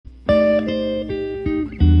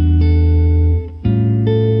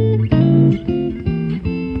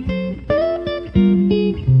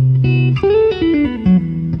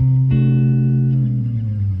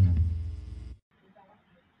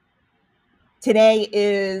Today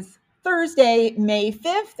is Thursday, May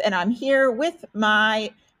 5th, and I'm here with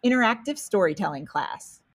my interactive storytelling class.